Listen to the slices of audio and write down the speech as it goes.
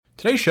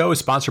Today's show is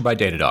sponsored by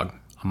Datadog,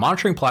 a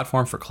monitoring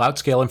platform for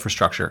cloud-scale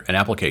infrastructure and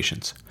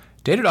applications.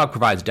 Datadog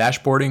provides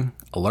dashboarding,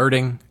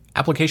 alerting,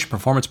 application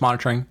performance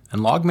monitoring,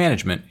 and log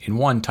management in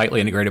one tightly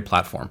integrated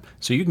platform,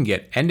 so you can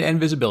get end-to-end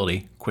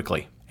visibility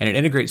quickly. And it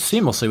integrates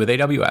seamlessly with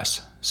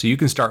AWS, so you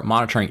can start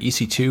monitoring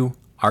EC2,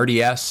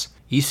 RDS,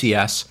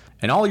 ECS,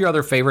 and all your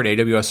other favorite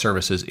AWS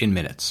services in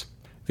minutes.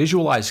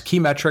 Visualize key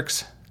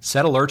metrics,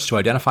 set alerts to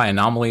identify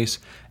anomalies,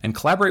 and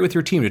collaborate with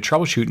your team to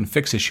troubleshoot and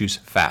fix issues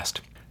fast.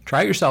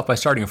 Try it yourself by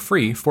starting a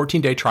free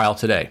 14-day trial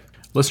today.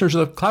 Listeners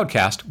of the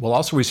Cloudcast will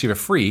also receive a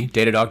free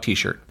Datadog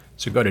t-shirt.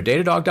 So go to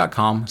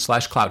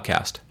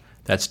datadog.com/cloudcast.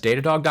 That's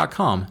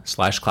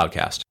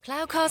datadog.com/cloudcast.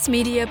 Cloudcast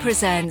Media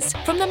presents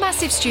from the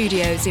massive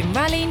studios in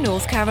Raleigh,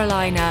 North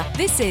Carolina.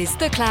 This is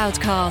the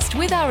Cloudcast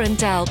with Aaron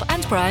Delp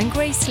and Brian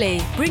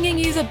Gracely, bringing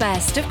you the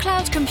best of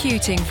cloud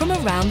computing from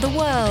around the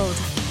world.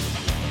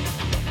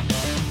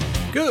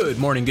 Good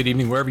morning, good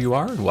evening, wherever you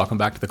are, and welcome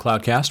back to the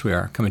Cloudcast. We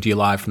are coming to you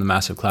live from the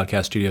massive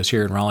Cloudcast studios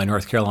here in Raleigh,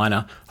 North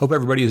Carolina. Hope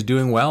everybody is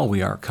doing well.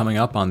 We are coming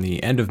up on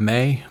the end of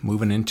May,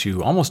 moving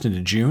almost into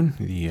June.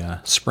 The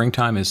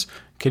springtime is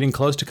getting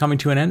close to coming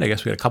to an end. I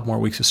guess we got a couple more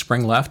weeks of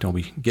spring left, and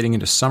we'll be getting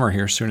into summer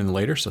here sooner than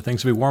later. So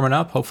things will be warming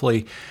up.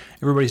 Hopefully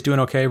everybody's doing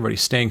okay.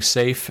 Everybody's staying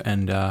safe,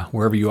 and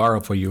wherever you are,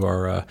 hopefully you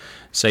are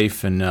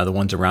safe, and the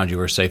ones around you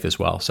are safe as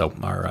well. So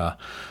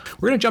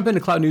we're going to jump into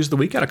Cloud News of the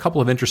Week. Got a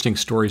couple of interesting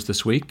stories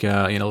this week.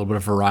 A little bit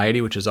of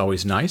variety, which is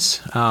always nice.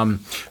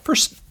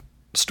 First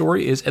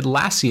story is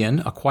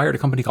Atlassian acquired a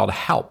company called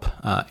Halp,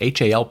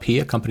 H-A-L-P,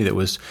 a company that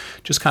was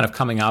just kind of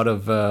coming out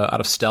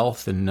of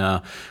stealth and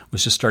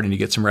was just starting to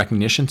get some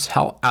recognition.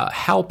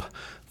 Halp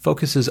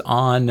focuses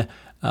on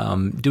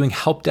doing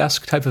help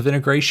desk type of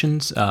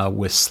integrations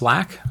with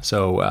Slack.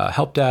 So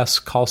help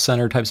desk, call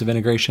center types of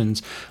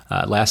integrations.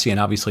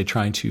 Atlassian obviously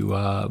trying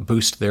to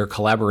boost their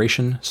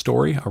collaboration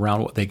story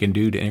around what they can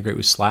do to integrate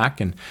with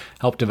Slack and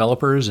help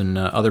developers and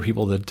other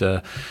people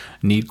that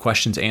need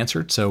questions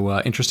answered.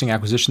 So interesting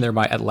acquisition there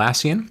by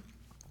Atlassian.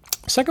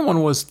 Second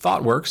one was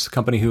ThoughtWorks, a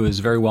company who is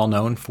very well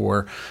known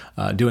for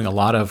doing a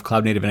lot of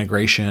cloud native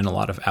integration, a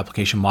lot of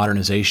application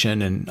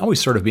modernization, and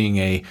always sort of being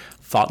a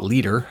thought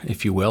leader,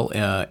 if you will,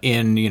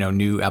 in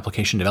new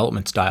application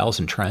development styles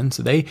and trends.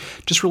 They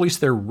just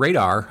released their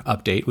Radar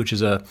update, which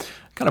is a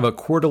kind of a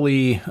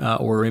quarterly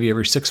or maybe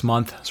every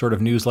 6-month sort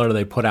of newsletter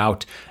they put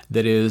out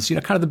that is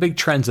kind of the big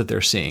trends that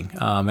they're seeing.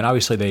 And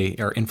obviously they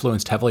are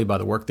influenced heavily by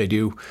the work they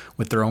do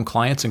with their own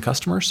clients and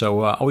customers.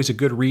 So always a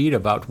good read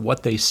about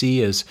what they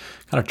see as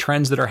kind of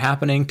trends that are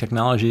happening,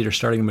 technology that are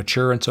starting to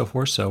mature and so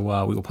forth.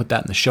 So we will put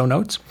that in the show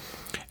notes.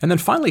 And then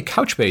finally,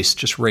 Couchbase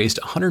just raised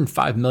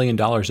 $105 million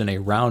in a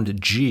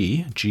round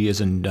G. G is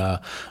in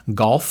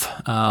golf.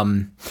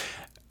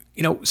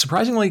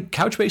 Surprisingly,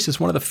 Couchbase is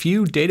one of the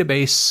few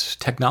database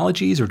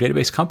technologies or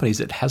database companies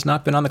that has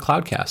not been on the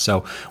Cloudcast.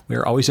 So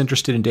we're always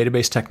interested in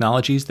database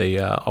technologies. They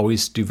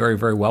always do very,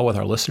 very well with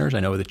our listeners. I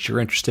know that you're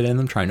interested in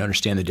them, trying to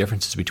understand the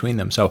differences between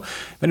them. So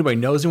if anybody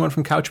knows anyone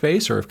from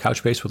Couchbase, or if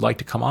Couchbase would like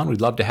to come on, we'd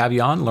love to have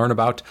you on, learn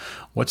about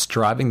what's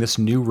driving this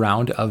new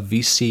round of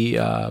VC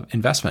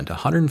investment,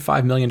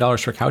 $105 million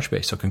for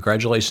Couchbase. So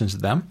congratulations to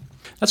them.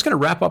 That's going to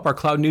wrap up our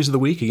Cloud News of the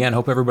Week. Again,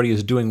 hope everybody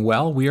is doing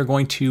well. We are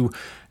going to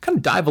kind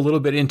of dive a little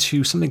bit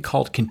into something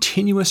called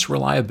continuous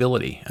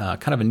reliability,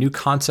 kind of a new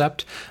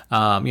concept.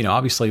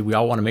 Obviously, we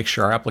all want to make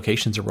sure our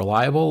applications are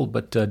reliable,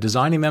 but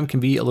designing them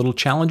can be a little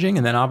challenging.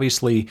 And then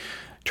obviously,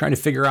 trying to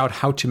figure out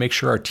how to make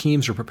sure our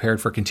teams are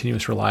prepared for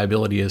continuous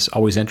reliability is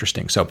always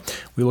interesting. So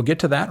we will get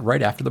to that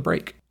right after the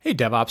break. Hey,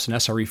 DevOps and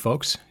SRE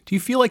folks, do you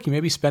feel like you may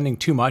be spending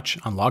too much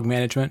on log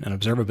management and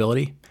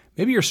observability?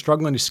 Maybe you're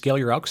struggling to scale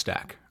your Elk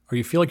stack, or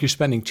you feel like you're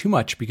spending too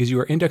much because you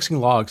are indexing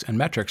logs and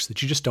metrics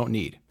that you just don't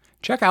need.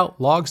 Check out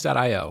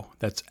logs.io,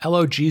 that's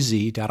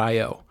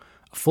logz.io,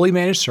 a fully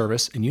managed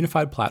service and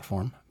unified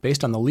platform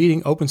based on the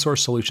leading open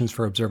source solutions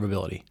for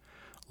observability,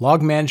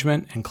 log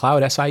management and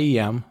cloud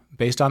SIEM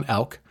based on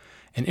Elk,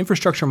 and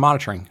infrastructure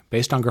monitoring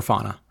based on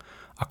Grafana,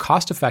 a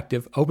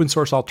cost-effective open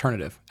source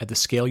alternative at the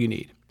scale you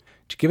need.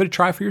 To give it a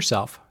try for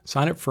yourself,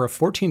 sign up for a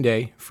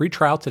 14-day free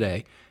trial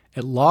today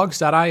at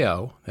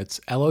logs.io, that's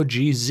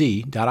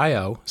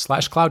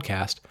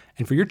logz.io/cloudcast,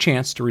 and for your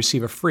chance to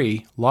receive a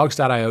free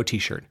logs.io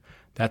t-shirt.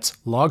 That's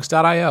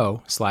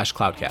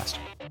logs.io/cloudcast.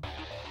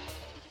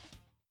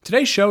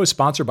 Today's show is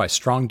sponsored by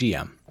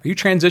StrongDM. Are you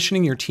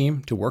transitioning your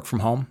team to work from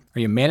home? Are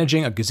you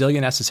managing a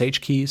gazillion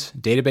SSH keys,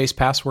 database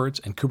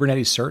passwords, and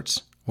Kubernetes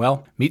certs?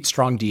 Well, meet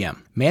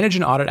StrongDM. Manage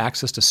and audit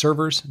access to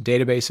servers,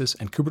 databases,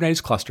 and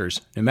Kubernetes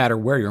clusters, no matter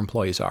where your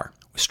employees are.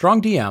 With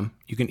StrongDM,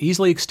 you can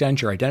easily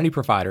extend your identity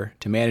provider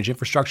to manage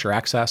infrastructure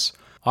access,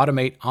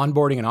 automate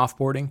onboarding and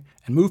offboarding,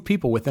 and move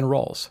people within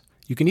roles.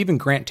 You can even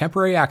grant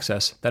temporary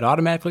access that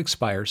automatically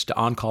expires to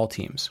on-call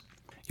teams.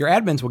 Your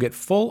admins will get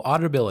full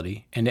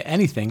auditability into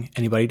anything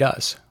anybody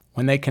does,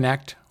 when they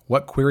connect,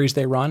 what queries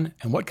they run,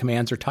 and what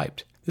commands are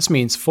typed. This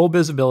means full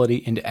visibility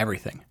into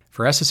everything.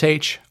 For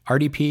SSH,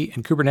 RDP,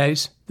 and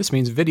Kubernetes, this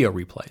means video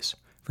replays.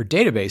 For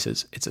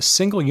databases, it's a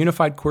single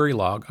unified query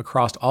log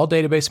across all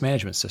database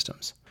management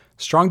systems.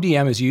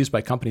 StrongDM is used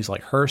by companies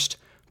like Hearst,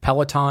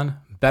 Peloton,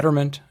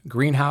 Betterment,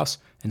 Greenhouse,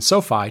 and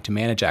SoFi to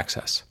manage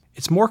excess.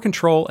 It's more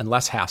control and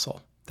less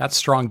hassle.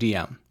 That's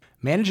StrongDM.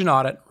 Manage and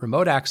audit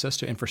remote access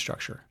to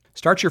infrastructure.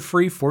 Start your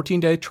free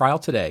 14-day trial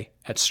today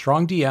at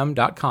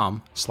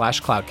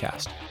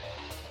strongdm.com/cloudcast.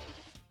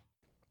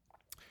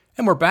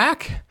 And we're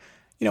back.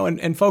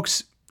 And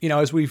folks,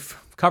 as we've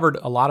covered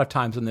a lot of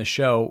times in this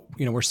show,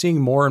 we're seeing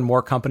more and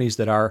more companies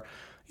that are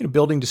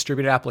building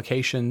distributed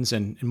applications,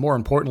 and more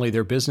importantly,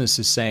 their business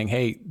is saying,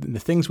 hey, the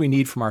things we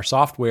need from our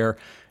software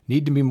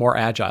need to be more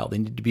agile. They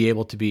need to be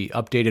able to be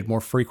updated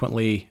more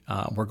frequently.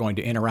 We're going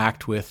to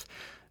interact with,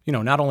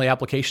 not only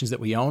applications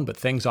that we own, but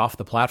things off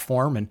the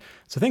platform. And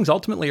so things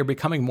ultimately are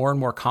becoming more and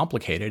more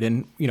complicated.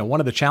 And, one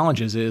of the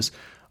challenges is,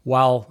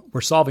 while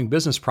we're solving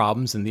business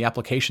problems and the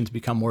applications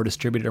become more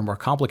distributed or more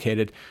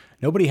complicated,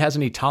 nobody has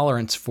any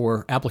tolerance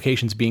for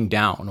applications being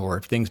down or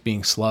things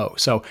being slow.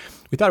 So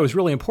we thought it was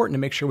really important to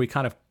make sure we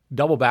kind of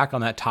double back on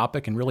that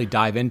topic and really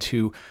dive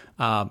into,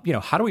 how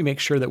do we make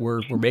sure that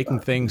we're making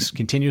things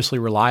continuously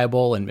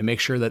reliable and make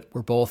sure that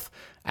we're both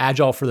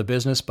agile for the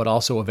business, but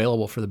also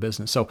available for the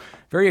business. So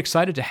very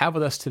excited to have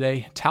with us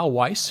today, Tal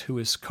Weiss, who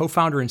is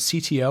co-founder and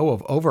CTO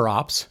of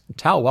OverOps.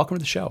 Tal, welcome to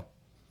the show.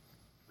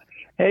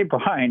 Hey,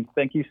 Brian.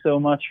 Thank you so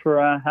much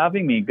for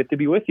having me. Good to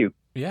be with you.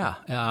 Yeah.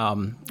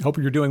 Hope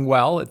you're doing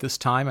well at this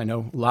time. I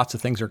know lots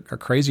of things are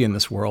crazy in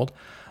this world.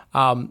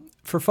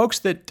 For folks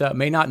that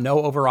may not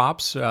know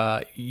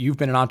OverOps, you've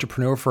been an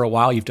entrepreneur for a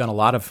while. You've done a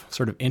lot of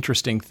sort of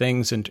interesting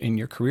things in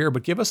your career,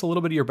 but give us a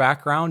little bit of your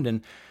background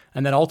and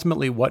then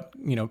ultimately what,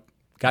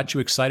 got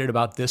you excited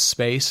about this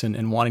space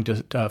and wanting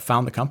to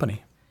found the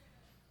company.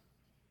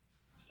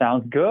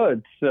 Sounds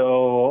good.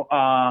 So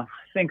I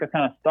think I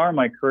kind of started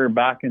my career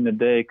back in the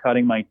day,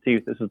 cutting my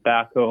teeth. This was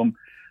back home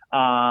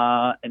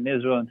in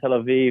Israel, in Tel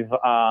Aviv,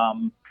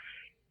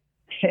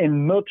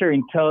 in military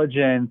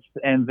intelligence,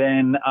 and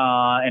then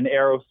in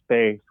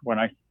aerospace, when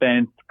I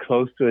spent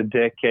close to a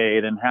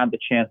decade and had the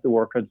chance to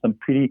work on some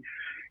pretty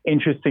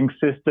interesting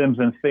systems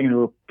and things that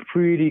were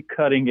pretty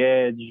cutting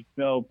edge,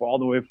 all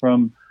the way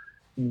from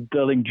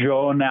building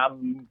drone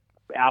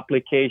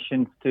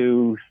applications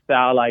to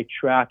satellite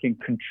tracking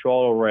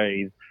control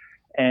arrays,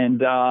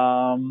 and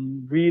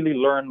really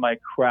learned my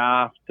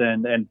craft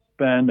and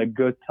spend a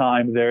good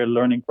time there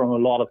learning from a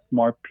lot of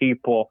smart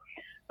people.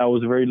 I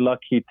was very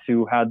lucky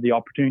to have the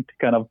opportunity to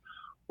kind of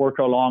work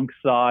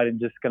alongside and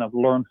just kind of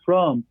learn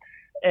from.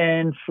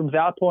 And from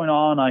that point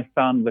on, I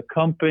found the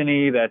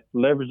company that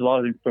leveraged a lot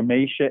of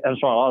information, a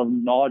lot of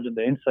knowledge and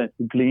the insights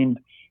we gleaned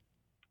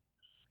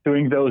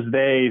during those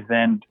days.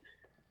 And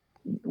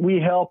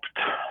we helped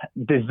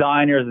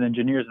designers and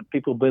engineers and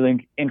people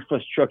building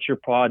infrastructure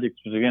projects,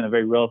 which is, again, a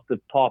very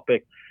relative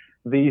topic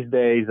these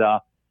days,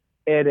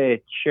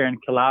 edit, share, and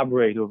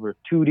collaborate over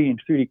 2D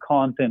and 3D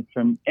content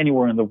from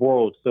anywhere in the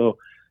world. So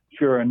if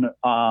you're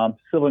a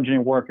civil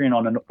engineer working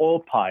on an oil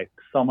pipe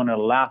somewhere in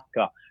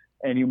Alaska,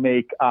 and you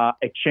make a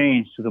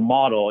change to the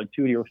model in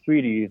 2D or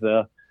 3D,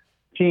 the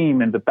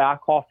team in the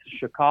back office in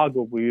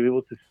Chicago will be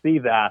able to see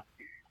that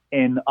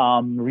in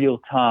real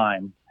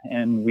time.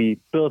 And we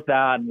built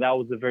that, and that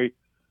was a very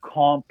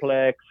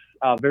complex,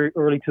 very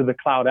early to the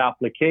cloud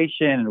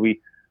application. And we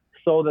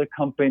sold the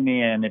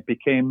company, and it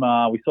became,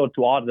 we sold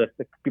to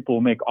Autodesk, people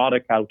who make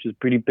AutoCAD, which is a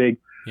pretty big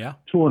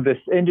tool in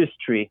this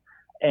industry.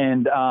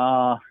 And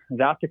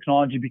that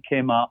technology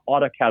became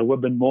AutoCAD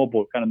Web and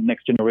Mobile, kind of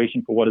next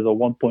generation for what is a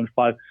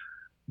 $1.5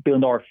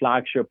 billion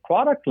flagship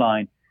product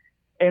line.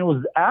 And it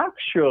was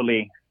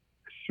actually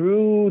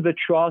through the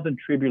trials and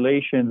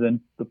tribulations and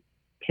the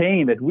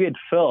pain that we had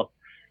felt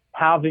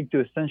having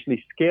to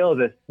essentially scale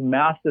this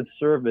massive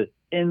service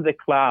in the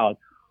cloud.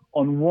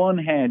 On one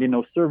hand,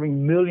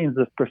 serving millions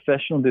of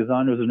professional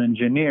designers and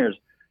engineers,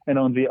 and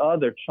on the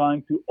other,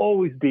 trying to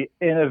always be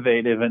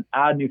innovative and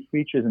add new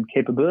features and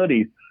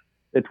capabilities,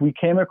 that we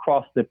came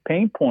across the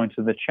pain points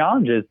and the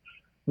challenges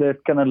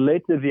that kind of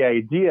led to the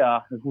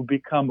idea that will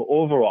become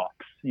OverOps.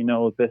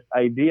 This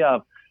idea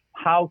of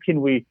how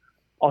can we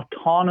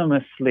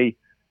autonomously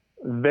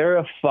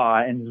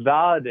verify and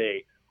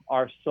validate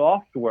our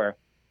software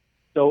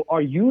so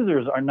our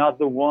users are not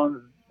the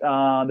ones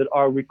that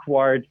are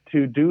required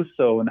to do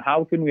so, and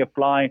how can we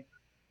apply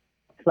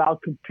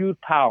cloud compute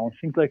power and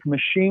things like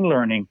machine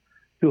learning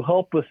to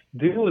help us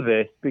do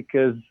this?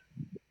 Because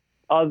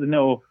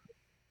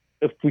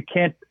if we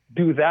can't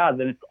do that,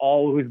 then it's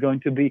always going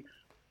to be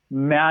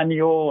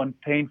manual and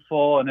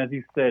painful. And as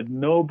you said,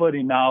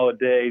 nobody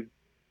nowadays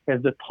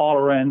has the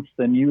tolerance,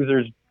 and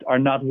users are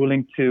not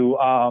willing to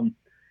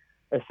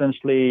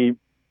essentially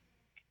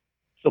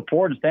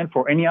support and stand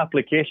for any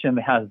application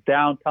that has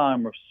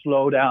downtime or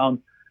slowdown.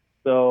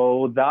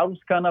 So that was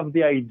kind of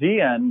the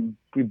idea, and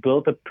we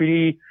built a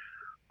pretty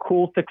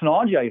cool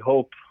technology, I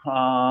hope,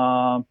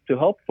 to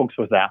help folks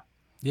with that.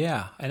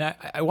 Yeah, and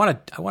I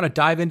want to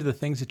dive into the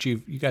things that you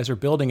guys are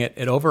building at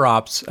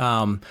OverOps.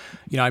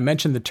 I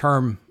mentioned the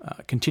term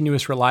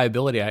continuous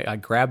reliability. I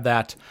grabbed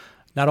that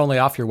not only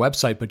off your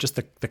website, but just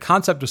the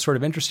concept was sort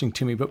of interesting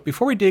to me. But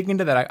before we dig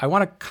into that, I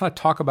want to kind of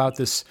talk about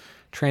this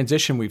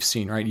transition we've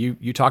seen, right?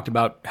 You talked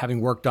about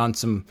having worked on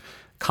some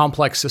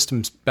complex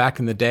systems back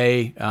in the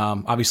day,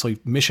 obviously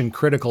mission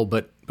critical,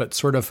 but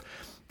sort of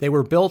they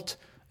were built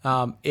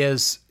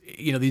as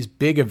these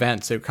big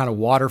events. They were kind of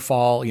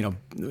waterfall.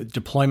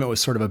 Deployment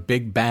was sort of a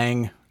big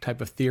bang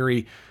type of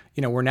theory.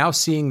 We're now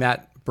seeing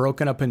that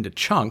broken up into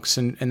chunks,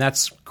 and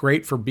that's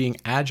great for being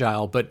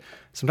agile, but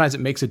sometimes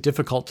it makes it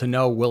difficult to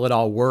know, will it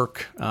all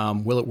work?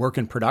 Will it work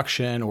in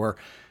production, or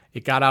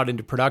it got out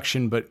into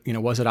production, but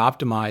was it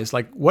optimized?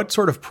 Like, what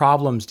sort of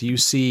problems do you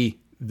see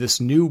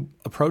this new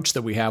approach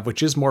that we have,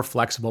 which is more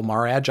flexible,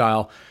 more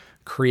agile,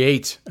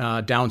 create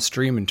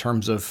downstream in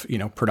terms of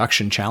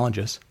production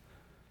challenges?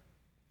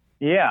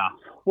 Yeah,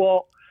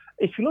 well,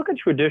 if you look at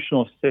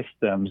traditional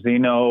systems,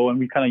 and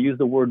we kind of use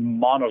the word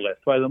monolith,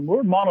 right? The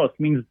word monolith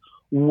means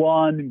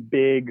one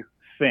big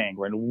thing,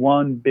 right?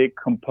 One big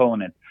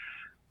component.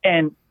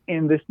 And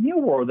in this new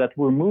world that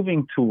we're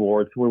moving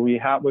towards, where we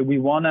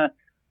want to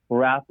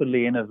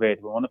rapidly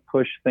innovate, we want to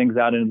push things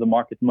out into the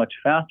market much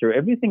faster,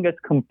 everything gets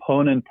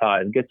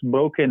componentized, gets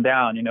broken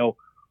down.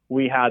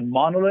 We had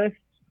monoliths,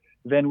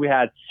 then we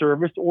had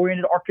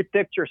service-oriented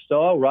architecture,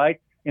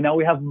 right? Now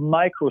we have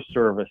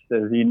microservices,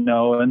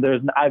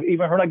 and I've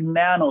even heard like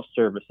nano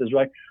services,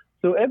 right?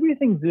 So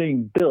everything's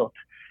being built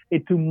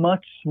into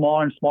much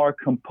smaller and smaller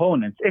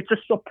components. It's a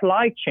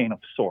supply chain of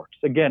sorts.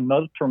 Again,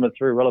 another term that's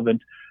very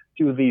relevant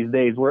to these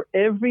days, where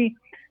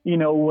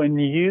when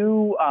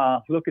you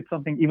look at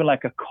something even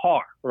like a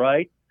car,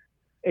 right?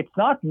 It's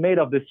not made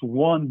of this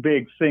one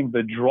big thing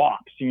that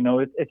drops.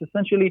 It's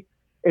essentially,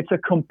 it's a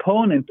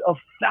component of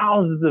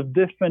thousands of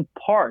different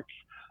parts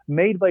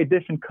made by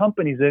different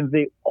companies, and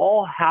they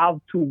all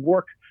have to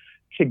work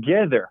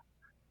together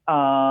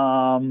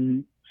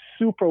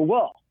super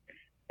well.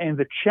 And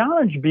the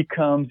challenge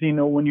becomes,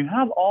 when you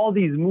have all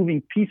these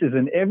moving pieces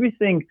and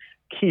everything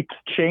keeps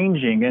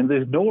changing, and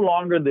there's no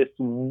longer this,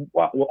 we're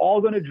all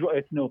going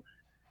to,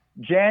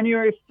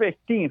 January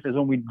 15th is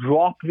when we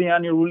drop the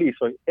annual release.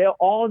 So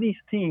all these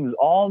teams,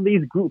 all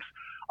these groups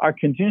are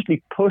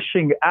continuously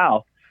pushing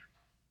out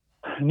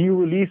new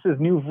releases,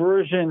 new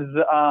versions,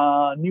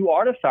 new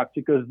artifacts,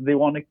 because they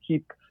want to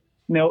keep,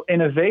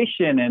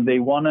 innovation, and they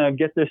want to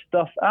get their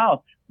stuff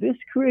out. This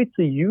creates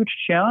a huge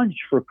challenge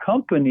for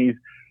companies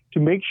to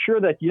make sure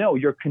that,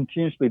 you're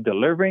continuously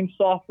delivering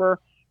software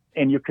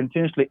and you're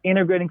continuously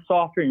integrating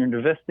software, and you're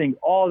investing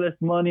all this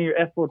money, your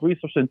effort,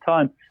 resource, and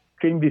time,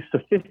 creating these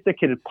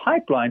sophisticated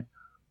pipelines.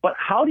 But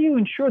how do you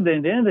ensure that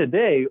at the end of the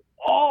day,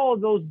 all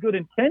those good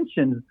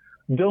intentions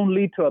don't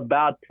lead to a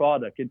bad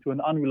product, into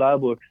an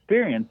unreliable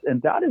experience?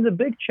 And that is a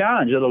big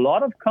challenge that a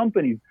lot of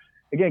companies,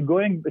 again,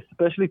 going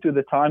especially to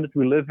the time that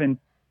we live in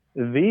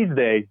these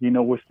days,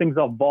 where things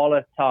are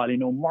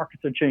volatile,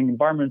 markets are changing,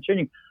 environment is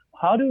changing.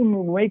 How do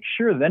we make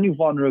sure that any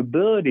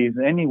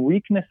vulnerabilities, any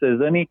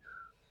weaknesses, any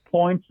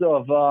points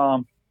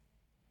of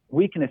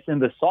weakness in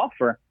the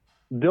software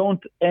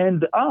don't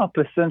end up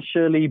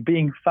essentially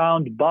being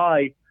found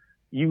by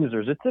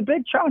users? It's a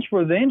big challenge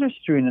for the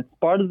industry, and it's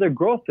part of the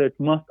growth that it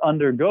must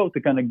undergo to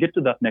kind of get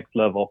to that next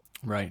level.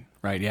 Right.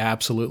 Yeah,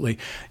 absolutely.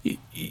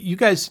 You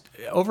guys,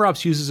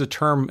 OverOps uses a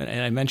term,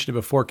 and I mentioned it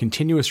before,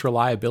 continuous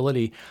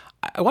reliability.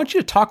 I want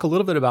you to talk a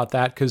little bit about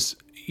that, because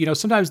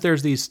sometimes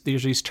there's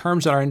these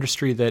terms in our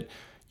industry that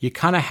you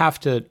kind of have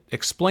to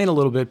explain a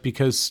little bit,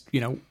 because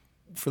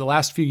for the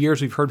last few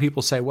years we've heard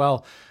people say,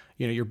 well,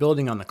 you're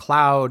building on the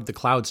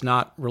cloud's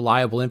not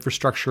reliable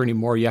infrastructure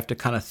anymore. You have to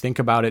kind of think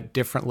about it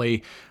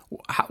differently.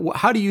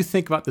 How do you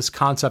think about this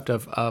concept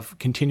of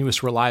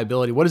continuous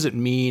reliability? What does it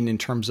mean in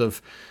terms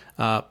of,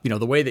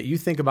 the way that you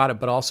think about it,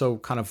 but also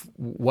kind of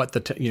what the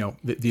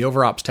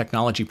OverOps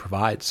technology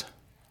provides?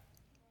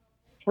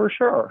 For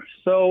sure.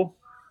 So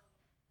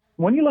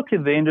when you look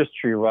at the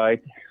industry,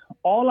 right,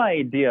 all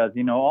ideas,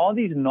 all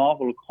these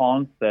novel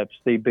concepts,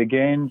 they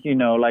begin,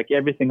 like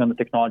everything on the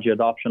technology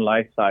adoption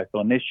life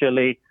cycle.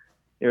 Initially,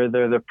 they're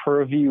the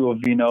purview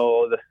of,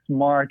 the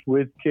smart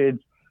whiz kids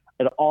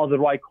at all the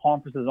right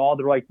conferences, all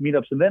the right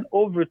meetups. And then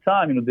over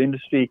time, the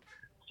industry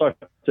starts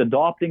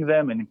adopting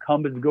them, and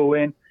incumbents go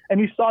in. And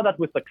you saw that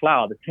with the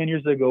cloud. 10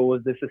 years ago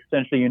was this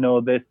essentially,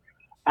 this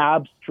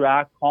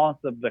abstract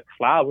concept, the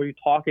cloud. What are you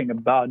talking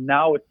about?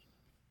 Now it's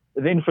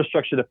the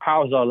infrastructure that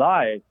powers our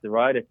lives,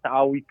 right? It's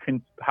how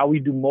we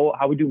do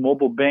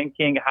mobile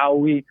banking, how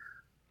we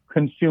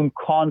consume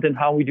content,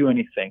 how we do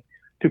anything.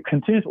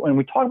 When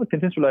we talk about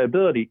continuous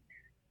reliability,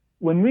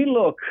 when we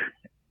look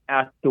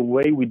at the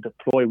way we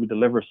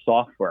deliver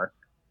software.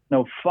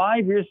 Now,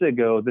 5 years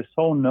ago, this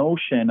whole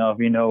notion of,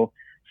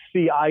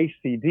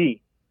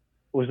 CI/CD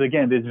was,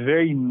 again, this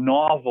very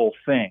novel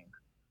thing,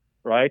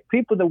 right?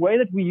 The way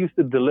that we used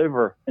to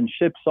deliver and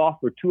ship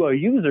software to our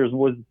users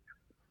was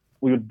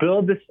we would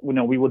build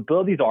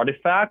these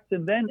artifacts,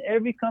 and then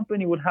every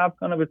company would have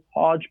kind of its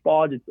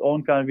hodgepodge, its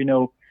own kind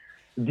of,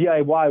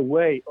 DIY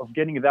way of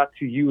getting that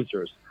to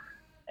users.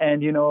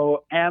 And,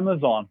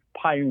 Amazon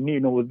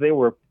pioneered, they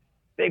were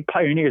big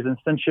pioneers,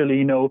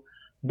 essentially,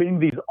 building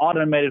these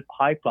automated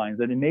pipelines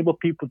that enable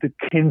people to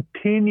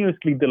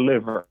continuously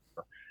deliver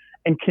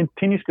and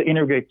continuously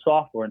integrate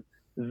software.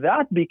 And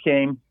that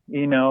became,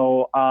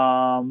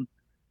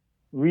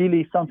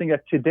 really something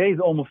that today is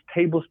almost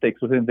table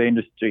stakes within the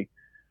industry.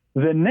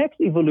 The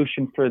next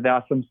evolution for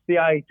that from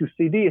CI to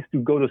CD is to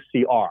go to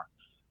CR,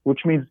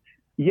 which means,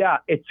 yeah,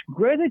 it's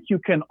great that you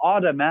can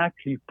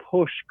automatically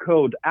push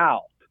code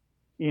out,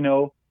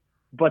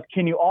 but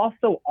can you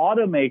also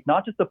automate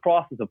not just the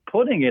process of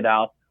putting it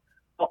out,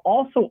 but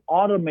also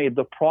automate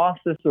the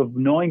process of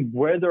knowing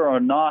whether or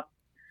not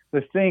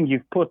the thing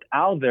you've put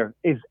out there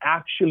is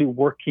actually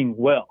working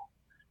well.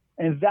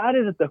 And that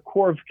is at the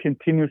core of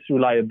continuous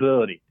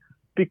reliability.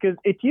 Because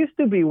it used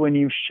to be when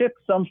you ship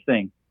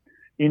something,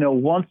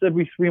 once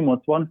every 3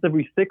 months, once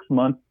every 6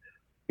 months,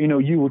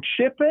 you would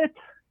ship it,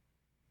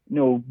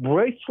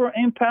 brace for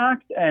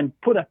impact and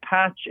put a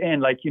patch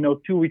in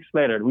 2 weeks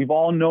later. We've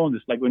all known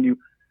this,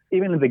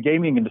 even in the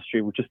gaming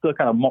industry, which is still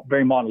kind of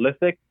very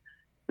monolithic,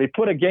 they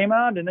put a game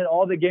out and then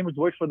all the gamers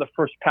wait for the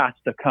first patch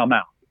to come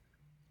out,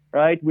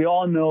 right? We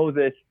all know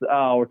this,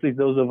 or at least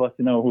those of us,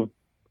 who've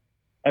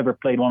ever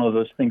played one of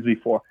those things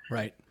before.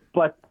 Right.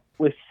 But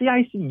with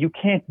CI/CD, you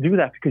can't do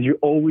that because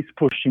you're always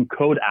pushing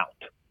code out,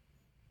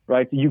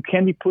 right? You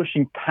can be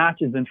pushing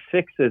patches and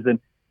fixes, and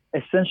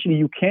essentially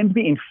you can't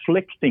be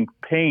inflicting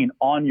pain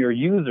on your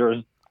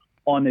users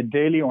on a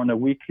daily or on a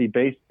weekly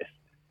basis.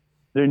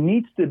 There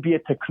needs to be a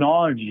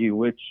technology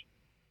which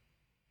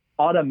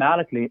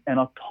automatically and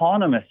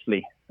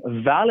autonomously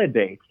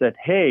validates that,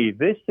 hey,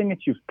 this thing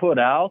that you've put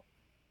out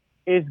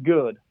is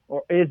good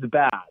or is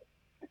bad.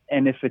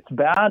 And if it's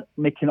bad,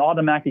 it can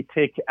automatically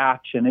take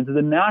action. It's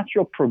the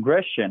natural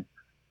progression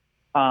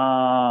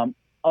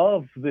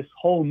of this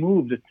whole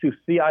move to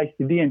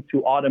CI/CD and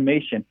to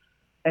automation.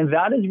 And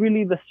that is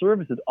really the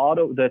service that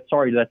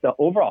the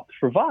OverOps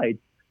provides,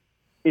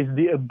 is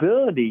the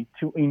ability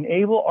to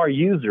enable our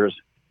users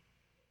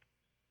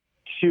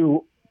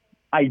to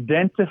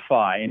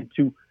identify and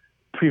to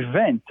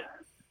prevent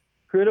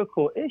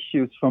critical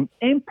issues from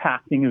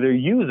impacting their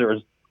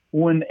users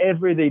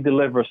whenever they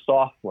deliver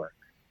software.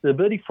 The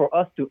ability for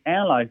us to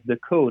analyze the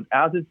code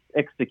as it's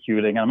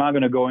executing. I'm not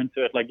going to go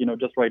into it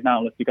just right now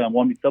unless you kind of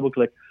want me to double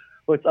click,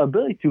 but it's the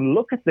ability to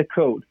look at the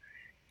code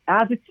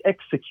as it's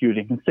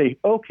executing and say,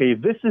 okay,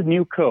 this is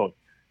new code.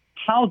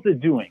 How's it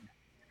doing?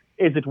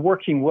 Is it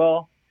working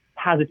well?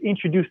 Has it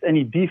introduced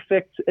any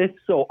defects? If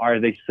so, are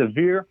they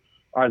severe?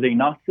 Are they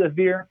not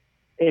severe?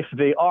 If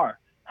they are,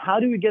 how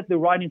do we get the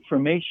right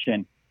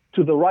information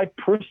to the right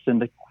person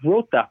that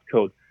wrote that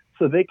code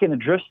so they can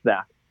address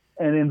that?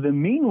 And in the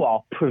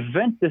meanwhile,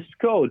 prevent this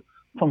code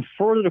from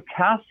further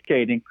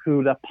cascading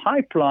through the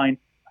pipeline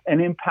and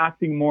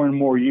impacting more and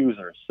more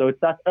users. So it's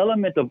that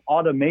element of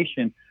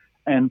automation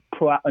and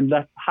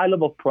that high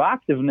level of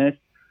proactiveness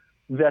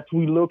that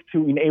we look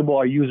to enable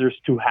our users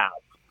to have.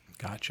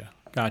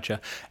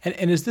 Gotcha.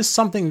 And is this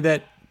something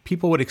that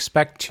people would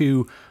expect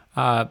to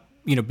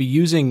be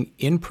using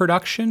in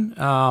production,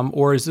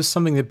 or is this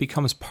something that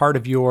becomes part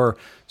of your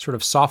sort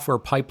of software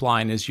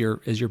pipeline as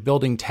you're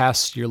building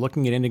tests, you're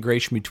looking at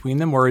integration between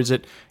them, or is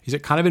it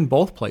kind of in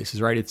both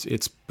places, right?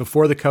 It's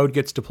before the code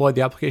gets deployed,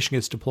 the application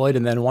gets deployed,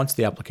 and then once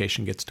the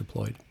application gets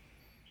deployed?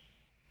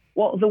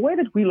 Well, the way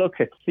that we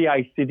look at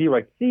CI/CD,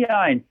 right? CI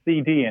and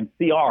CD and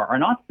CR are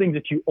not things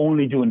that you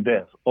only do in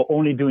dev or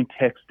only do in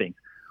testing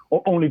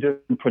or only do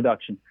in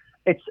production.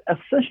 It's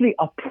essentially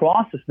a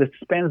process that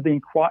spans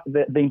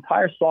the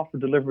entire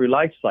software delivery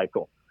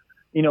lifecycle.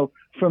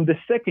 From the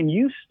second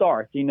you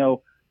start,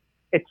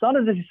 it's not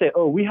as if you say,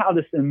 oh, we have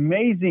this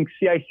amazing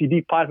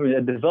CI/CD pipeline.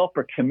 A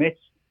developer commits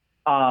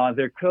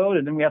their code,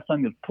 and then we have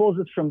something that pulls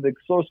it from the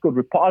source code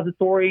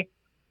repository,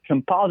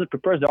 compiles it,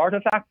 prepares the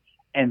artifact,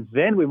 and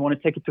then we want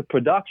to take it to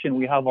production.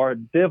 We have our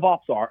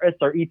DevOps, our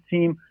SRE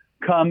team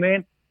come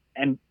in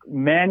and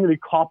manually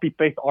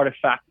copy-paste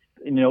artifacts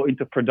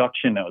into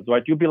production nodes,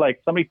 right? You'll be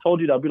like, somebody told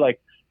you that, I'll be like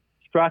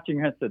scratching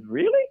your head, said,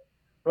 really?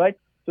 Right?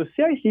 So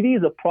CI/CD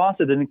is a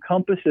process that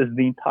encompasses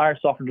the entire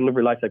software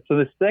delivery lifecycle. So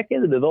the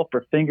second the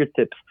developer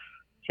fingertips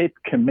hit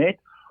commit,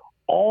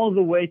 all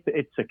the way to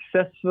it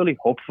successfully,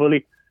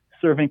 hopefully,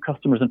 serving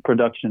customers in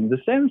production.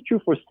 The same is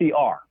true for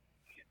CR.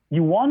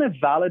 You want to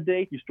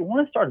validate, you still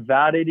want to start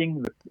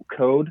validating the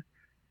code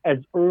as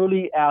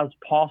early as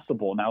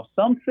possible. Now,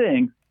 some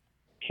things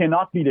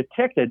cannot be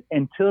detected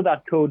until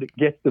that code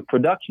gets to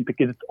production,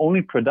 because it's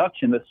only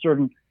production that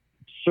certain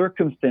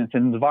circumstances,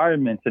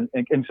 environments, and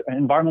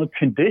environmental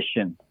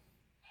conditions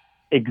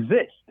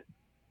exist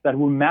that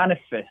will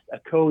manifest a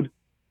code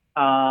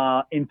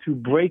into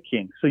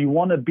breaking. So you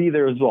want to be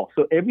there as well.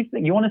 So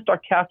everything, you want to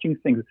start catching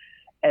things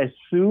as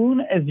soon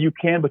as you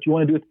can, but you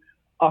want to do it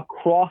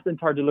across the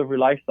entire delivery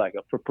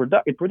lifecycle.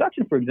 In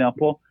production, for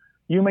example,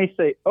 you may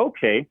say,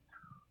 okay,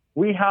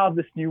 we have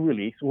this new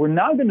release. We're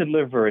now going to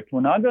deliver it.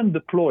 We're not going to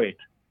deploy it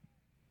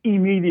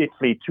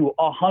immediately to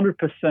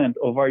 100%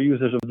 of our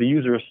users of the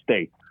user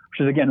estate,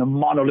 which is, again, a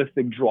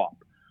monolithic drop.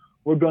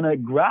 We're going to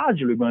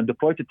gradually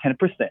deploy it to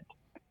 10%,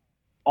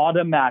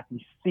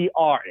 automatically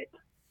CR it,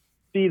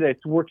 see that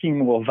it's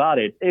working well,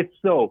 valid. If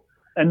so,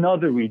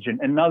 another region.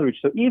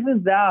 So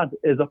even that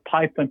is a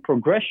pipeline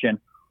progression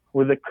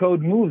where the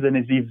code moves and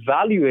is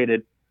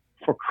evaluated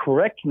for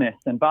correctness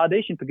and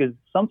validation, because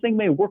something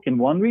may work in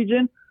one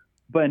region,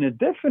 But in a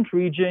different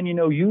region,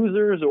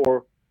 users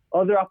or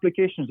other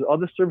applications or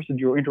other services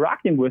you're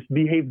interacting with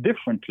behave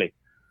differently,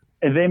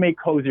 and they may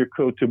cause your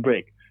code to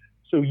break.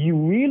 So you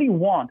really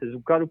want, is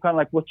kind of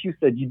like what you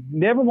said, you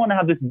never want to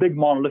have this big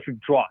monolithic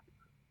drop.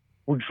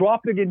 We're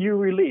dropping a new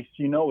release,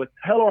 it's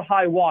hell or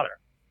high water.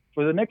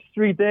 For the next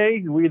 3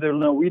 days, we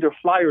either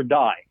fly or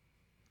die.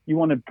 You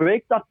want to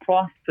break that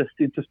process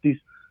into these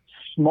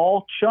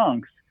small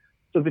chunks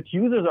so that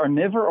users are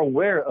never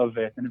aware of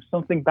it. And if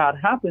something bad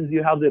happens,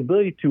 you have the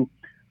ability to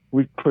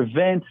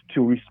prevent,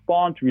 to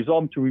respond, to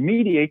resolve, to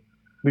remediate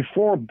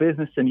before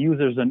business and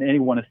users and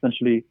anyone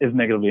essentially is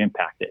negatively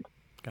impacted.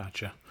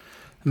 Gotcha.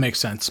 Makes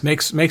sense.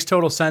 Makes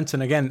total sense.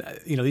 And again,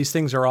 these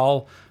things are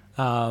all,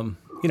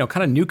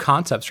 kind of new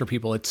concepts for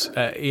people. It's,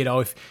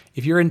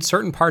 if you're in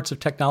certain parts of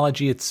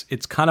technology,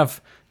 it's kind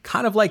of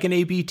like an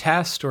A/B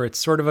test, or it's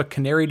sort of a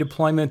canary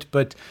deployment,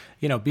 but,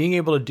 being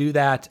able to do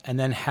that and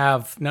then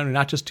have,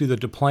 not just do the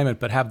deployment,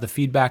 but have the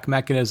feedback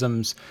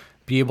mechanisms,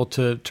 be able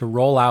to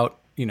roll out,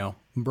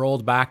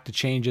 rolled back to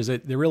changes.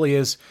 There really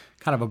is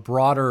kind of a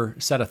broader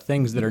set of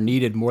things that are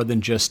needed more than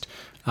just,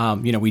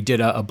 we did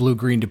a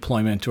blue-green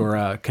deployment or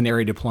a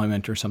canary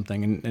deployment or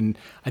something. And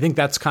I think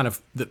that's kind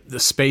of the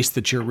space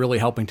that you're really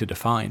helping to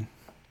define.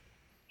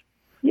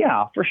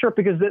 Yeah, for sure.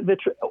 Because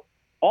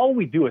all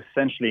we do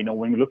essentially,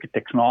 when we look at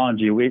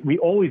technology, we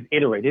always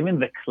iterate, even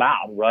the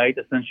cloud, right?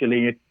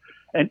 Essentially, it's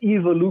an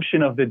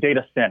evolution of the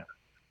data center.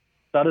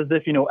 That is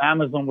if,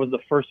 Amazon was the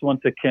first one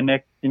to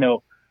connect,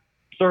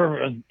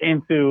 servers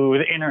into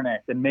the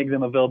internet and make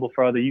them available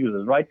for other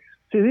users, right?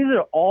 So these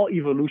are all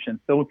evolutions.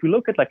 So if we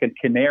look at like a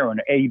canary or an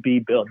A/B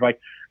build, right,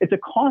 it's a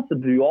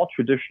concept that we all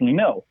traditionally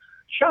know.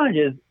 Challenge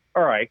is,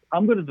 all right,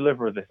 I'm going to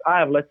deliver this.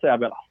 Let's say I've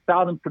got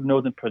 1,000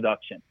 nodes in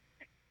production.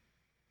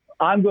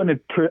 I'm going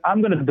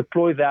to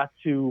deploy that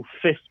to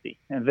 50,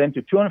 and then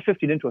to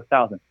 250, then to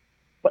 1,000.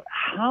 But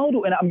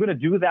and I'm going to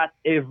do that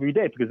every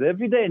day, because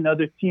every day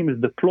another team is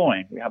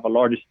deploying. We have a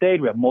larger state,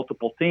 we have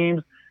multiple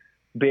teams.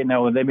 They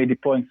may be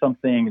deploying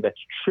something that's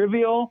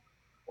trivial,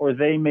 or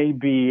they may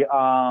be,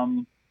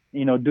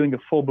 doing a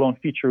full-blown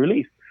feature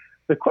release.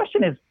 The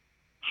question is,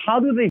 how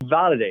do they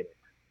validate it?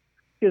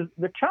 Because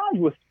the challenge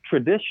with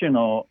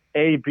traditional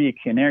A/B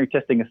canary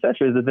testing,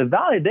 etc., is that the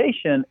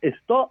validation is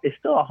still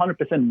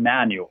 100%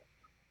 manual,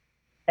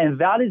 and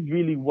that is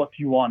really what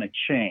you want to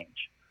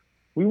change.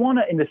 We want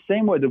to, in the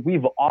same way that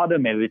we've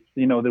automated,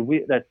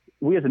 that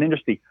we as an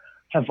industry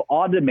have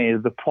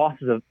automated the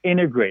process of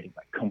integrating,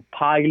 like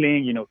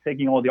compiling,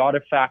 taking all the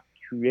artifacts,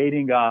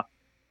 creating a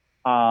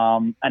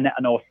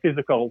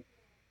physical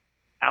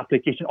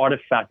application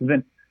artifact, and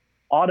then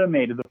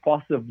automated the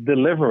process of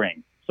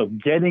delivering. So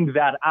getting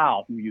that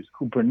out. We use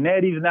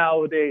Kubernetes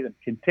nowadays and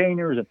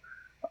containers and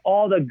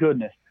all that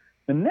goodness.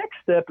 The next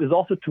step is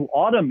also to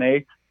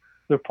automate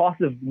the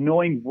process of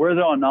knowing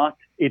whether or not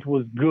it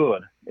was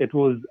good, it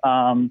was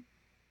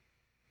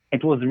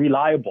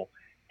reliable.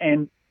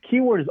 And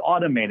keyword is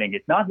automating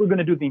it. Not we're going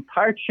to do the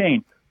entire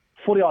chain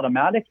fully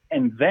automatic,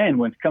 and then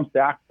when it comes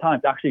to time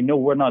to actually know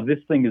whether or not this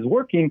thing is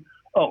working,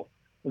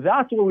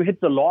 that's where we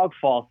hit the log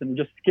files and we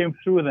just skim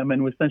through them,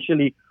 and we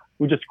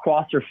just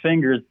cross our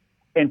fingers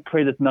and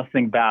pray that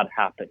nothing bad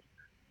happens.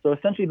 So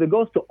essentially the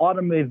goal is to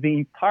automate the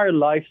entire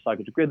life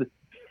cycle, to create this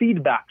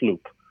feedback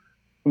loop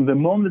from the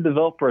moment the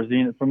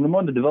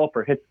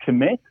developer hits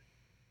commit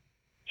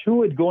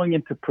to it going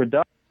into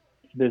production.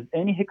 If there's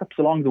any hiccups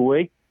along the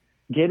way,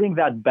 getting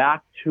that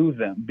back to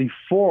them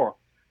before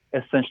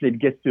essentially it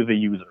gets to the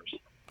users.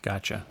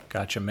 Gotcha.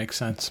 Makes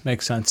sense.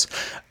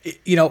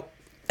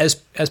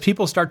 As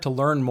people start to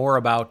learn more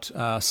about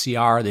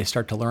CR, they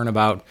start to learn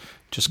about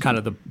just kind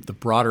of the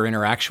broader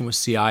interaction with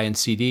CI and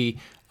CD.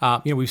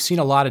 We've seen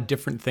a lot of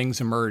different things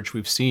emerge.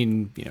 We've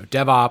seen,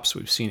 DevOps,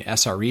 we've seen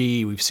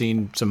SRE, we've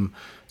seen some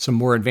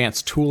more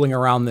advanced tooling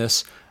around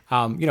this.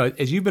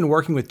 As you've been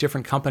working with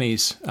different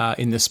companies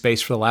in this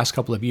space for the last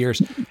couple of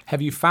years,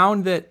 have you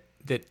found that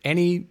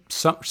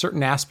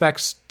certain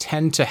aspects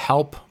tend to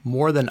help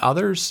more than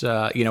others?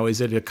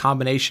 Is it a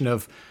combination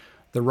of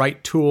the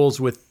right tools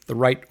with the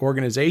right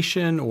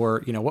organization,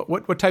 or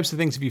what types of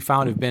things have you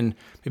found have been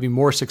maybe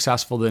more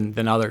successful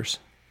than others?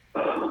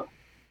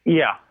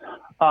 Yeah,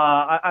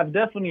 I've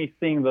definitely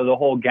seen the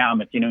whole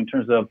gamut. In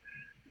terms of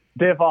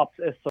DevOps,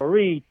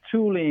 SRE,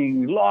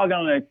 tooling, log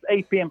analytics,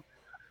 APM.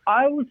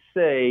 I would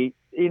say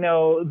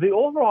the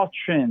overall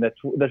trend that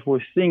we're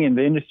seeing in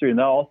the industry, and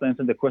that also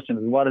answers the question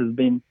is what has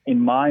been, in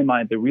my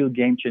mind, the real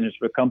game changers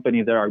for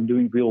companies that are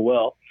doing real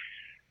well,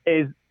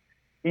 is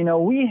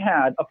we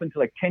had, up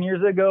until like 10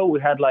 years ago,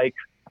 we had like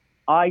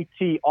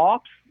IT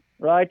ops,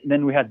 right? And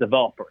then we had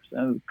developers,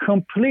 and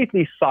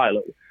completely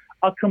siloed,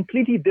 a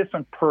completely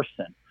different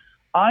person.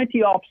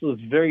 IT ops was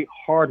very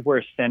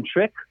hardware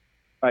centric,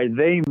 right?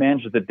 They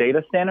managed the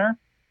data center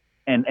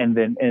and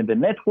the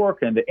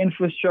network and the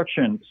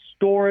infrastructure and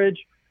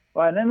storage,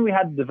 right? And then we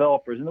had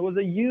developers, and there was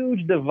a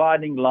huge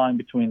dividing line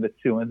between the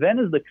two. And then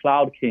as the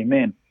cloud came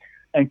in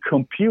and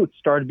compute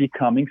started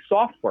becoming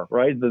software,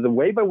 right? The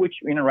way by which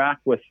you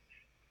interact with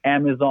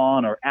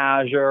Amazon or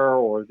Azure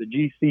or the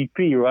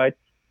GCP, right?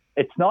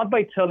 It's not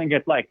by telling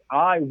it like,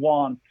 I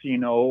want,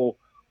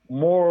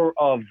 more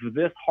of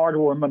this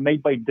hardware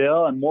made by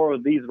Dell and more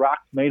of these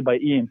racks made by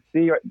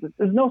EMC.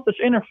 There's no such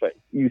interface.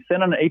 You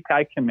send an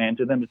API command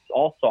to them. It's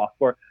all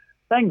software.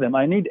 Telling them,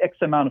 I need X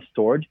amount of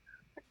storage.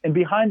 And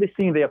behind the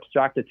scene, they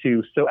abstract it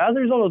too. So as a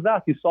result of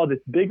that, you saw this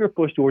bigger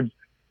push towards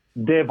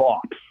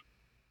DevOps,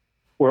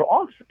 where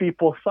ops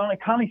people suddenly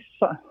kind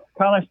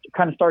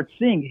of start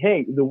seeing,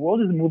 hey, the world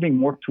is moving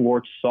more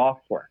towards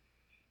software.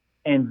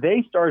 And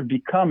they started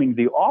becoming,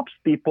 the ops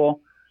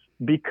people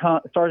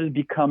started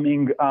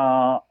becoming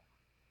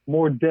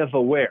more dev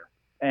aware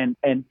and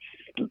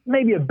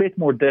maybe a bit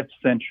more dev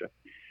centric.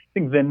 I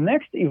think the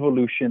next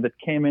evolution that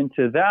came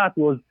into that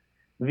was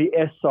the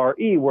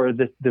SRE, where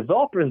the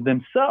developers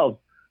themselves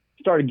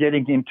started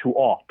getting into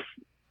ops.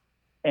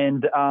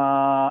 And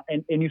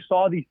you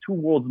saw these two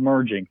worlds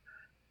merging.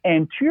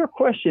 And to your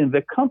question,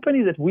 the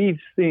company that we've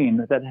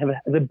seen that have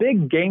the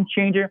big game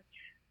changer,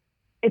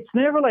 it's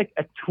never like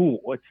a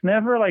tool. It's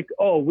never like,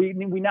 oh, we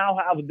now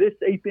have this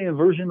API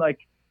version like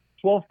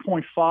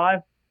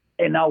 12.5,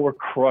 and now we're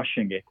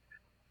crushing it.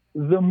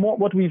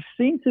 What we've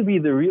seen to be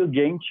the real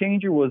game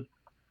changer was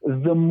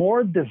the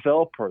more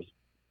developers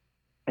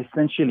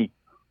essentially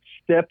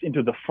stepped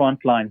into the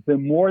front line, the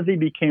more they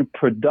became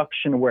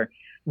production aware,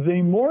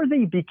 the more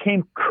they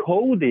became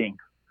coding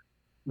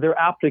their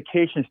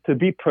applications to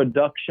be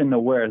production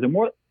aware, the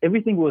more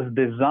everything was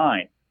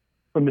designed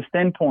from the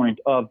standpoint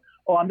of,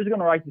 oh, I'm just going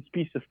to write this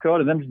piece of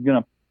code and I'm just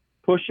going to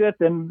push it.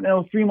 And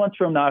 3 months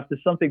from now, if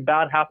there's something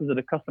bad happens to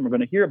the customer, we're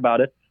going to hear about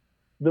it.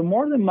 The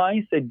more the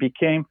mindset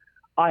became,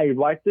 I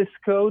write this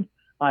code,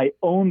 I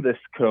own this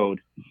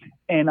code,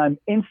 and I'm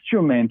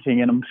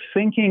instrumenting and I'm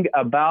thinking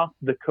about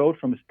the code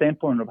from the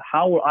standpoint of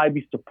how will I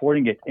be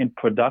supporting it in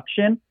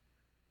production.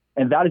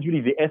 And that is really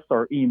the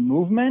SRE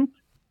movement.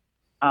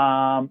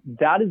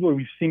 That is where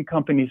we've seen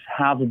companies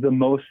have the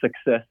most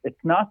success.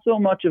 It's not so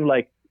much of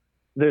like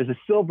there's a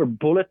silver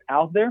bullet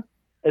out there,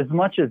 as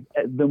much as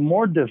the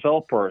more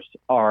developers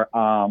are,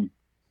 front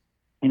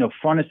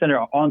and center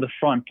are on the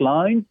front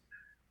lines.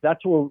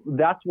 That's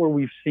where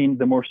we've seen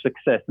the more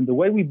success. And the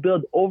way we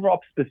build OverOps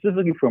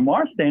specifically from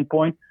our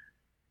standpoint,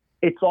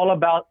 it's all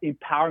about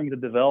empowering the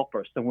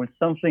developers. So when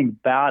something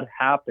bad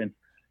happens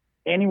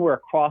anywhere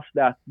across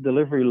that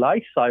delivery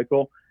life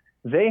cycle,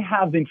 they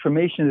have the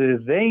information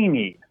that they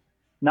need,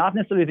 not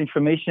necessarily the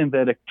information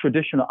that a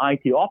traditional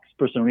IT ops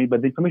person needs,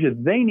 but the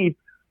information they need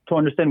to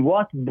understand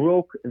what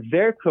broke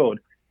their code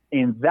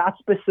in that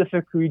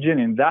specific region,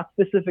 in that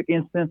specific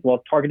instance,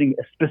 while targeting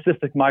a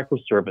specific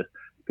microservice.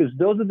 Because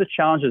those are the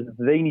challenges that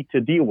they need to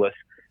deal with.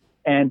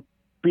 And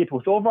be it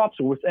with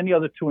OverOps or with any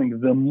other tooling,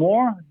 the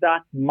more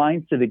that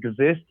mindset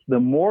exists, the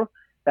more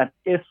that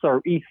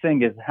SRE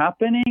thing is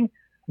happening,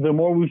 the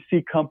more we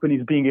see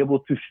companies being able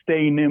to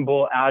stay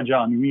nimble,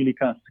 agile, and really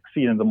kind of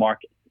succeed in the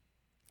market.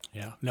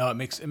 Yeah, no, it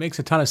makes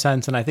a ton of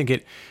sense. And I think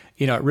it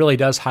really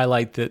does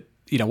highlight that,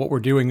 what we're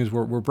doing is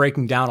we're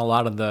breaking down a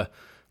lot of the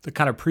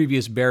kind of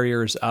previous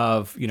barriers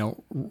of,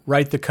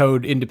 write the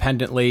code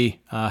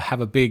independently,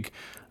 have a big,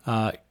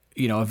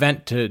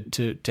 event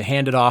to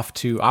hand it off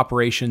to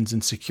operations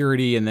and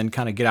security, and then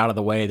kind of get out of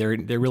the way.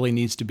 There really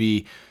needs to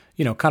be,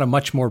 kind of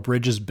much more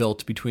bridges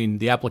built between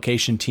the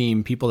application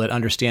team, people that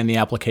understand the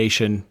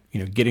application,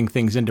 getting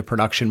things into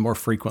production more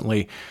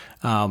frequently.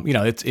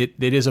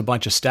 It is a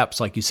bunch of steps,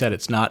 like you said.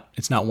 It's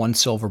not one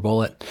silver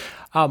bullet.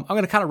 I'm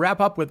going to kind of wrap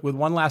up with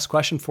one last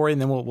question for you,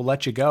 and then we'll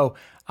let you go.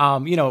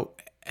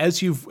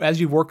 As you've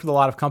worked with a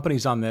lot of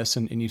companies on this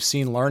and you've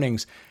seen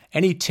learnings,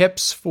 any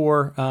tips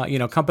for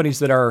companies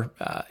that are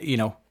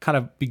kind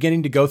of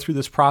beginning to go through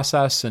this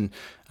process, and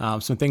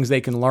some things they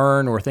can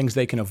learn or things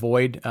they can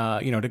avoid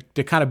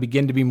to kind of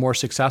begin to be more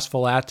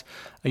successful at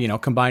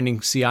combining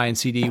CI and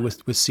CD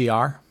with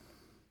CR?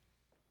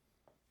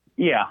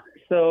 Yeah.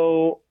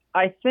 So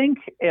I think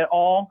it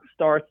all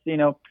starts,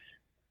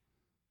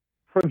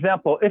 for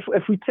example,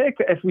 if we take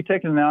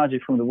an analogy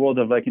from the world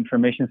of like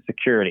information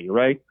security,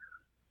 right?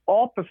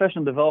 All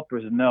professional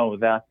developers know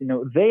that,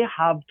 they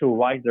have to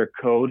write their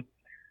code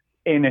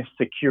in a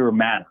secure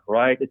manner,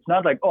 right? It's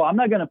not like, oh, I'm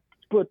not going to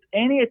put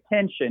any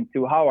attention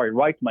to how I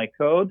write my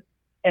code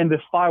and the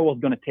firewall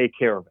is going to take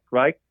care of it,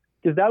 right?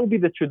 Because that would be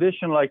the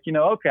tradition, like,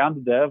 okay, I'm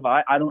the dev.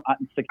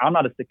 I'm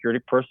not a security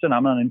person.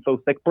 I'm not an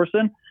InfoSec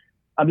person.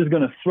 I'm just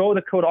going to throw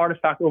the code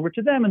artifact over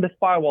to them and the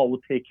firewall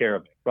will take care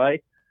of it,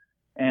 right?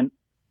 And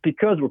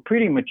because we're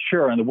pretty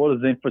mature and the world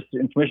of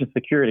information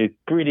security is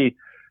pretty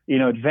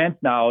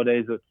advanced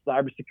nowadays with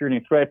cybersecurity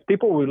and threats,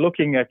 people will be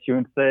looking at you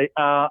and say,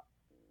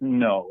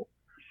 no.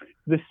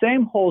 The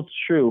same holds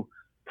true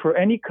for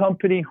any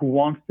company who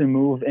wants to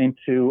move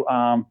into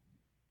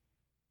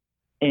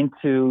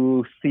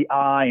CI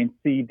and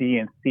CD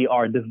and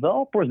CR.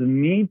 Developers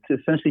need to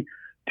essentially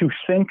to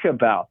think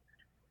about,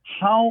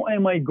 how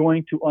am I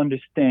going to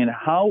understand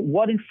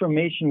what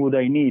information would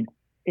I need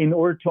in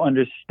order to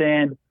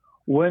understand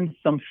when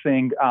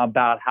something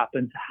bad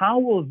happens? How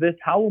will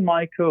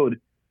my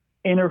code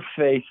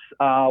interface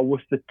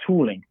with the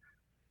tooling?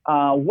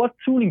 What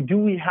tooling do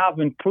we have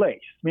in place?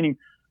 Meaning,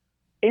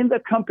 in the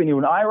company,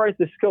 when I write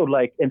this code,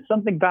 like, and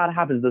something bad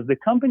happens, does the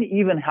company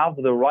even have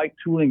the right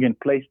tooling in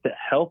place to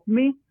help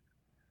me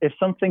if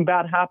something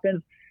bad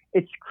happens?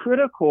 It's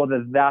critical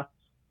that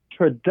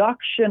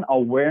production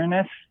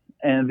awareness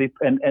and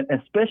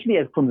especially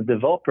from the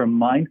developer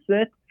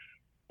mindset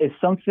is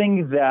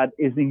something that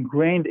is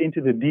ingrained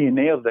into the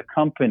DNA of the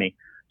company.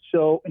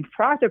 So in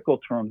practical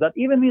terms, that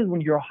even means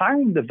when you're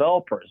hiring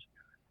developers,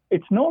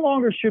 it's no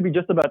longer should be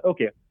just about,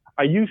 okay,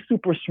 are you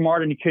super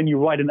smart and can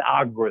you write an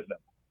algorithm?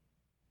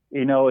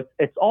 You know,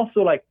 it's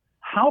also like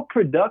how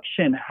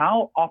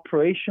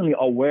operationally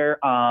aware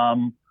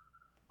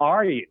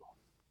are you?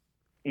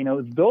 You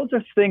know, those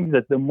are things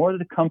that the more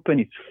the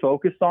companies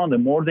focus on, the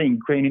more they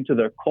ingrain into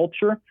their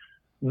culture,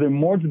 the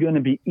more it's going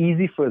to be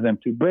easy for them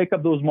to break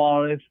up those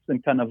monoliths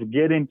and kind of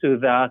get into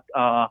that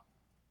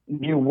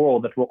new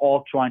world that we're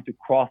all trying to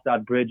cross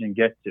that bridge and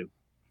get to.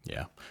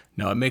 Yeah,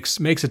 no, it makes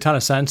a ton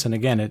of sense. And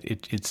again,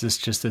 it's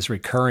this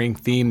recurring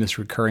theme, this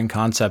recurring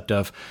concept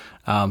of,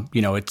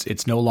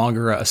 it's no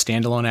longer a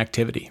standalone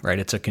activity, right?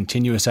 It's a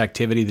continuous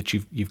activity that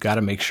you've got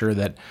to make sure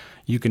that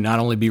you can not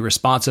only be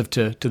responsive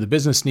to the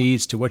business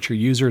needs, to what your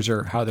users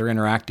are, how they're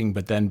interacting,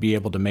 but then be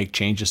able to make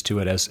changes to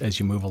it as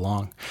you move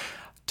along.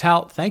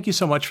 Tal, thank you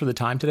so much for the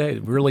time today.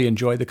 Really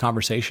enjoyed the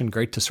conversation.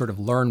 Great to sort of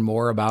learn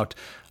more about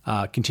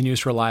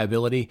continuous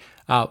reliability.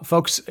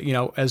 Folks,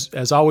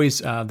 as always,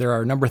 there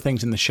are a number of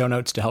things in the show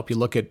notes to help you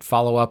look at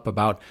follow-up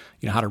about,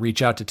 how to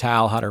reach out to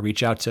Tal, how to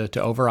reach out to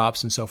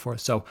Overops and so forth.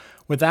 So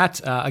with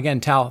that,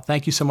 again, Tal,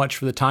 thank you so much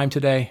for the time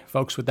today.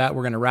 Folks, with that,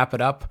 we're going to wrap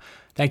it up.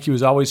 Thank you,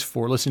 as always,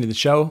 for listening to the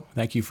show.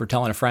 Thank you for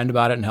telling a friend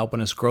about it and helping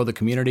us grow the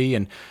community.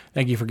 And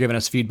thank you for giving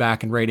us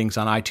feedback and ratings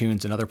on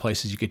iTunes and other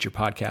places you get your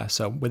podcast.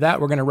 So with that,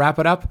 we're going to wrap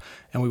it up,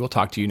 and we will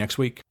talk to you next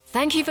week.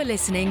 Thank you for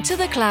listening to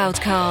The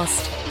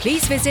Cloudcast.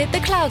 Please visit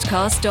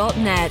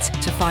thecloudcast.net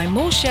to find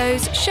more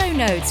shows, show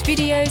notes,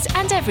 videos,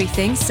 and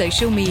everything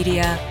social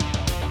media.